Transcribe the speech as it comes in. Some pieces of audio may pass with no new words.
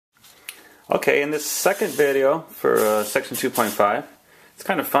Okay, in this second video for section 2.5, it's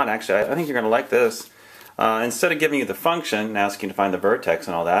kind of fun actually. I think you're going to like this. Instead of giving you the function and asking you to find the vertex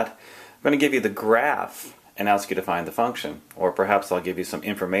and all that, I'm going to give you the graph and ask you to find the function. Or perhaps I'll give you some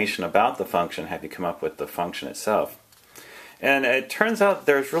information about the function, have you come up with the function itself. And it turns out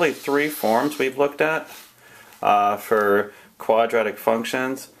there's really three forms we've looked at for quadratic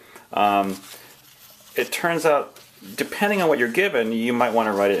functions. It turns out, depending on what you're given, you might want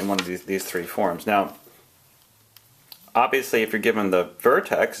to write it in one of these three forms. Now, obviously, if you're given the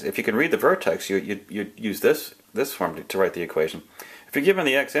vertex, if you can read the vertex, you use this form to write the equation. If you're given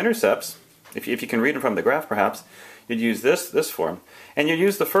the x-intercepts, if you can read them from the graph, perhaps, you'd use this form, and you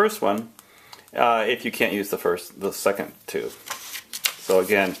use the first one if you can't use the second two. So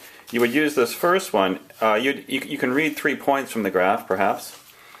again, you would use this first one. You can read 3 points from the graph, perhaps.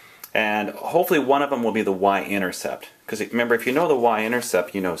 And hopefully one of them will be the y-intercept. Because remember, if you know the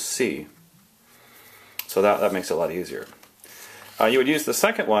y-intercept, you know c. So that makes it a lot easier. You would use the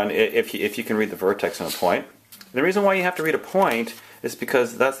second one if you can read the vertex and a point. And the reason why you have to read a point is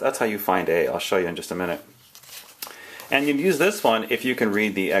because that's how you find A. I'll show you in just a minute. And you'd use this one if you can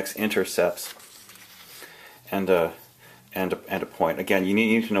read the x-intercepts and a point. Again, you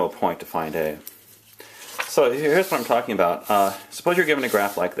need to know a point to find A. So here's what I'm talking about. Suppose you're given a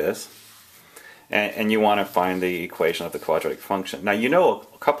graph like this, and you want to find the equation of the quadratic function. Now you know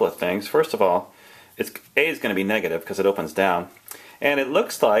a couple of things. First of all, A is going to be negative because it opens down. And it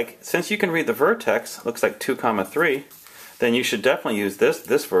looks like, since you can read the vertex, looks like 2, 3, then you should definitely use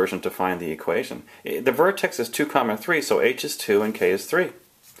this version to find the equation. The vertex is 2, 3, so h is 2 and k is 3.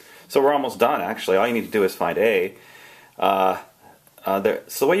 So we're almost done, actually. All you need to do is find A. So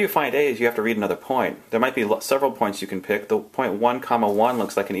the way you find A is you have to read another point. There might be several points you can pick. The point 1, 1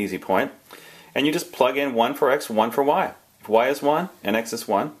 looks like an easy point. And you just plug in 1 for x, 1 for y. If y is 1 and x is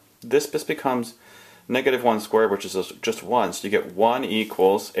 1, this becomes negative 1 squared, which is just 1. So you get 1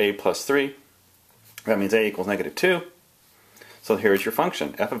 equals a plus 3. That means a equals negative 2. So here's your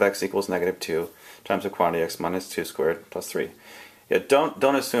function. F of x equals negative 2 times the quantity x minus 2 squared plus 3. Yeah,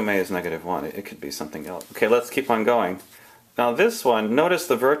 don't assume a is negative 1. It could be something else. Okay, let's keep on going. Now this one, notice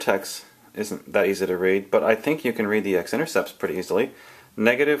the vertex isn't that easy to read, but I think you can read the x-intercepts pretty easily.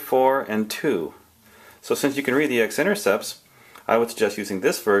 Negative 4 and 2. So since you can read the x-intercepts, I would suggest using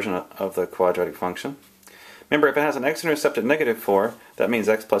this version of the quadratic function. Remember, if it has an x-intercept at negative 4, that means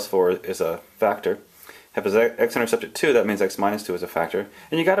x plus 4 is a factor. If it has an x-intercept at 2, that means x minus 2 is a factor.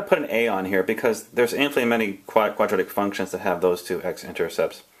 And you got to put an a on here because there's infinitely many quadratic functions that have those two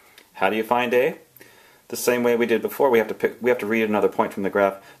x-intercepts. How do you find a? The same way we did before. We have to read another point from the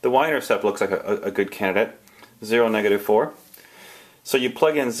graph. The y-intercept looks like a good candidate. 0, negative 4. So you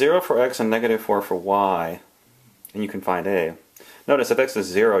plug in 0 for x and negative 4 for y, and you can find a. Notice if x is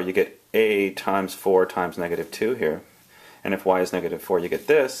 0, you get a times 4 times negative 2 here. And if y is negative 4, you get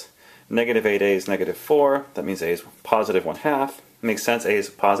this. Negative 8a is negative 4. That means a is positive 1/2. Makes sense, a is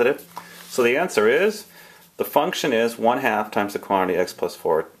positive. So the answer is, the function is 1/2 times the quantity x plus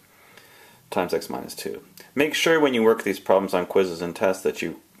 4 times x minus 2. Make sure when you work these problems on quizzes and tests that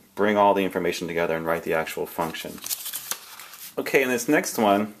you bring all the information together and write the actual function. Okay, in this next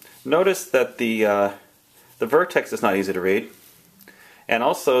one, notice that the vertex is not easy to read, and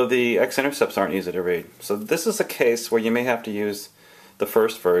also the x-intercepts aren't easy to read. So this is a case where you may have to use the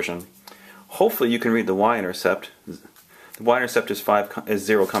first version. Hopefully you can read the y-intercept. The y-intercept is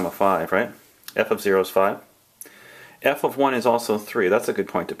 0, 5, right? F of 0 is 5. F of 1 is also 3. That's a good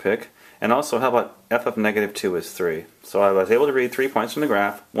point to pick. And also, how about f of negative 2 is 3? So I was able to read 3 points from the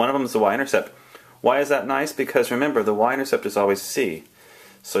graph. One of them is the y-intercept. Why is that nice? Because remember, the y-intercept is always c.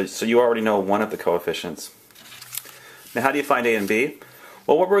 So you already know one of the coefficients. Now how do you find a and b?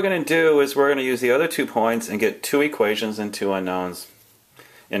 Well, what we're going to do is we're going to use the other 2 points and get 2 equations and 2 unknowns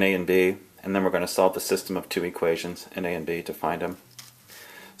in a and b. And then we're going to solve the system of 2 equations in a and b to find them.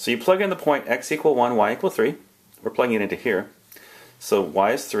 So you plug in the point x equal 1, y equal 3. We're plugging it into here. So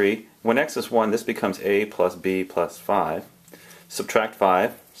y is 3. When x is 1, this becomes a plus b plus 5. Subtract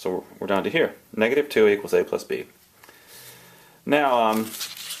 5, so we're down to here. Negative 2 equals a plus b. Now,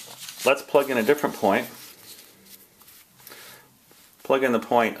 let's plug in a different point. Plug in the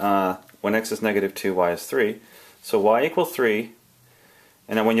point when x is negative 2, y is 3. So y equals 3.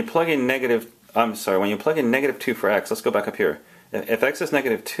 And then when you plug in negative 2 for x, let's go back up here. If x is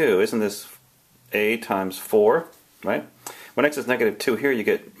negative 2, isn't this a times 4, right? When x is negative 2 here, you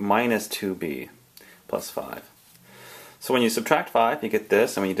get minus 2b plus 5. So when you subtract 5, you get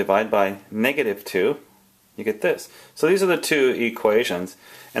this, and when you divide by negative 2, you get this. So these are the 2 equations,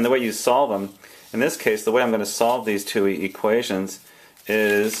 and the way you solve them, in this case, the way I'm going to solve these 2 equations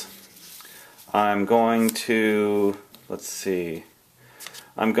is I'm going to, let's see,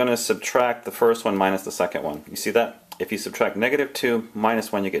 I'm going to subtract the first one minus the second one. You see that? If you subtract negative 2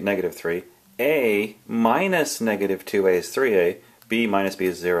 minus 1, you get negative 3. A minus negative 2a is 3a. B minus b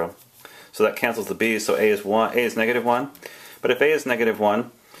is 0. So that cancels the b, so a is negative 1. But if a is negative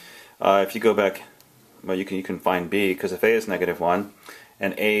 1, if you go back, well, you can find b, because if a is negative 1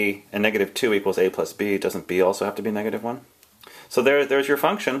 and negative 2 equals a plus b, doesn't b also have to be negative 1? So there's your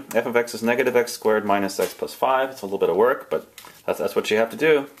function. F of x is negative x squared minus x plus 5. It's a little bit of work, but that's what you have to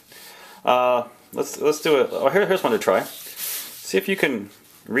do. Let's do it. Oh, here's one to try. See if you can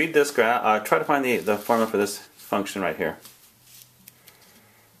read this graph. Try to find the formula for this function right here.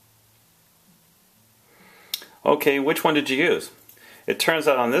 Okay, which one did you use? It turns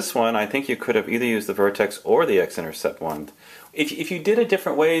out on this one, I think you could have either used the vertex or the x-intercept one. If you did it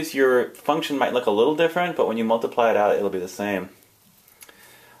different ways, your function might look a little different, but when you multiply it out, it'll be the same.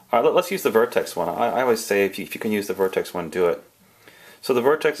 All right, let's use the vertex one. I always say if you can use the vertex one, do it. So the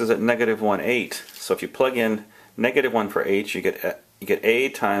vertex is at negative 1, 8. So if you plug in negative 1 for h, you get a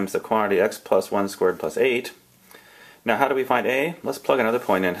times the quantity x plus 1 squared plus 8. Now how do we find a? Let's plug another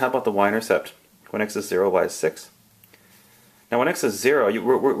point in. How about the y-intercept? When x is 0, y is 6. Now when x is 0,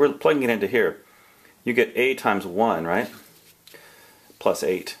 we're plugging it into here. You get a times 1, right? Plus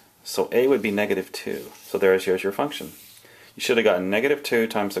 8. So a would be negative 2. So here's your function. You should have gotten negative 2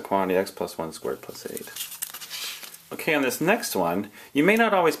 times the quantity x plus 1 squared plus 8. Okay, on this next one, you may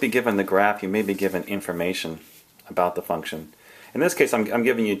not always be given the graph, you may be given information about the function. In this case, I'm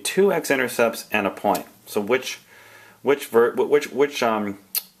giving you 2 x-intercepts and a point. So which version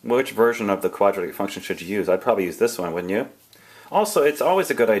of the quadratic function should you use? I'd probably use this one, wouldn't you? Also, it's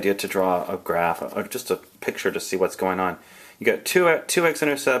always a good idea to draw a graph, or just a picture to see what's going on. You got two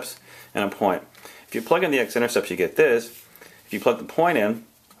x-intercepts and a point. If you plug in the x-intercepts, you get this. If you plug the point in,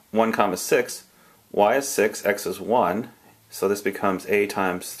 1 comma 6, y is 6, x is 1. So this becomes a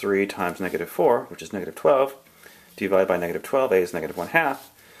times 3 times negative 4, which is negative 12. Divide by negative 12, a is negative 1/2.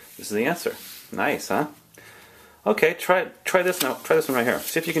 This is the answer. Nice, huh? Okay, try this now. Try this one right here.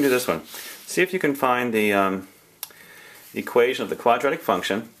 See if you can do this one. See if you can find the equation of the quadratic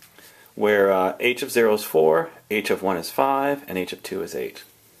function where h of 0 is 4, h of 1 is 5, and h of 2 is 8.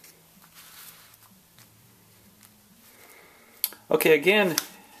 Okay, again,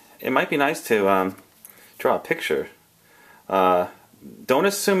 it might be nice to draw a picture. Don't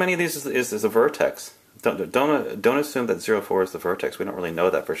assume any of these is a vertex. Don't assume that 0, 4 is the vertex. We don't really know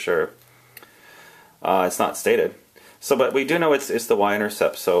that for sure. It's not stated. So, but we do know it's the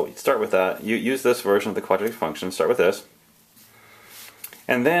y-intercept. So you start with that. You use this version of the quadratic function. Start with this,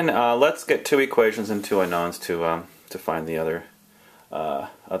 and then let's get 2 equations and 2 unknowns to find the other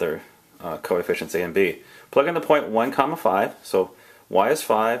coefficients a and b. Plug in the point 1 comma 5. So y is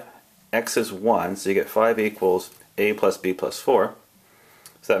 5, x is 1. So you get 5 equals a plus b plus 4.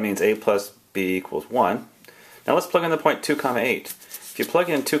 So that means a plus b equals 1. Now let's plug in the point 2 comma 8. If you plug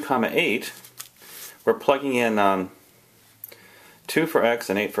in 2 comma 8, we're plugging in 2 for x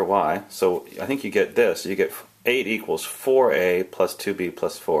and 8 for y. So I think you get this. You get 8 equals 4a plus 2b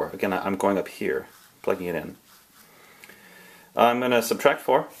plus 4. Again, I'm going up here, plugging it in. I'm going to subtract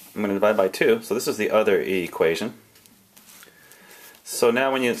 4. I'm going to divide by 2. So this is the other equation. So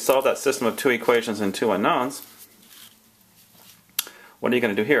now when you solve that system of 2 equations and 2 unknowns, what are you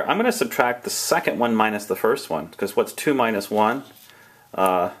going to do here? I'm going to subtract the second one minus the first one, because what's 2 minus 1?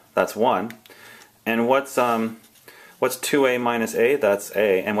 That's 1. And what's 2a minus a? That's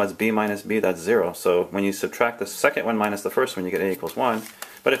a. And what's b minus b? That's 0. So when you subtract the second one minus the first one, you get a equals 1.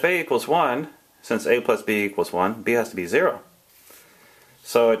 But if a equals 1, since a plus b equals 1, b has to be 0.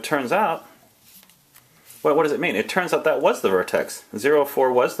 So it turns out, well, what does it mean? It turns out that was the vertex. 0,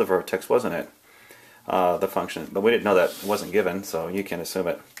 4 was the vertex, wasn't it? The function. But we didn't know that wasn't given, so you can't assume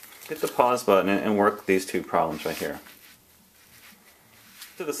it. Hit the pause button and work these 2 problems right here.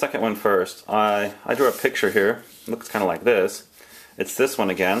 To the second one first. I drew a picture here. It looks kind of like this. It's this one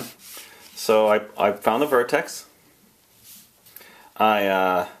again. So I found the vertex.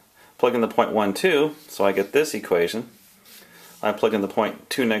 I plug in the point 1, 2, so I get this equation. I plug in the point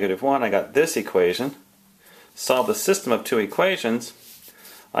 2, negative 1, I got this equation. Solve the system of 2 equations.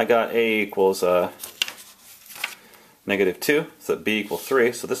 I got a equals negative 2, so that b equals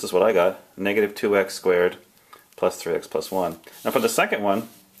 3. So this is what I got. Negative 2x squared plus 3x plus 1. Now for the second one,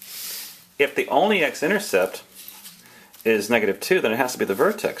 if the only x-intercept is negative 2, then it has to be the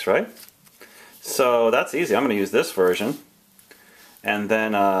vertex, right? So that's easy. I'm going to use this version. And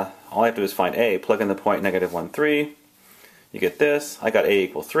then all I have to do is find a, plug in the point negative 1, 3. You get this. I got a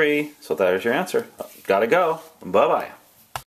equals 3, so that is your answer. Gotta go. Bye-bye.